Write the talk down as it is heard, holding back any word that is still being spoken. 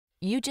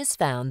You just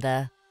found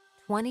the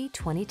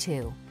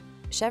 2022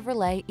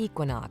 Chevrolet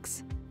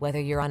Equinox. Whether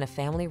you're on a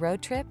family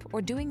road trip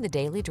or doing the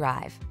daily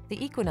drive,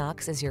 the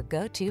Equinox is your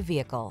go-to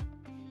vehicle.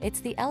 It's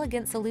the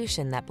elegant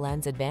solution that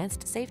blends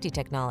advanced safety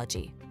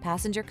technology,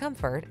 passenger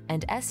comfort,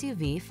 and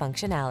SUV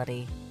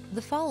functionality.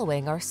 The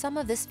following are some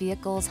of this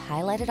vehicle's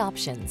highlighted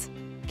options: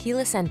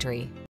 keyless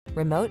entry,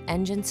 remote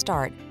engine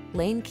start,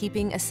 lane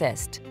keeping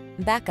assist,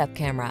 backup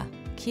camera,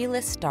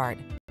 keyless start,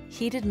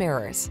 heated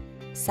mirrors,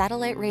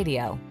 satellite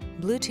radio,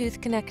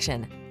 Bluetooth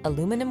connection,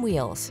 aluminum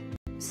wheels,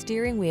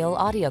 steering wheel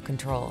audio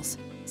controls.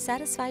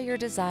 Satisfy your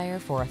desire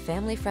for a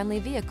family-friendly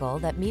vehicle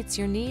that meets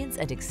your needs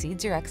and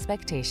exceeds your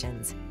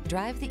expectations.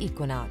 Drive the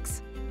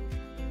Equinox.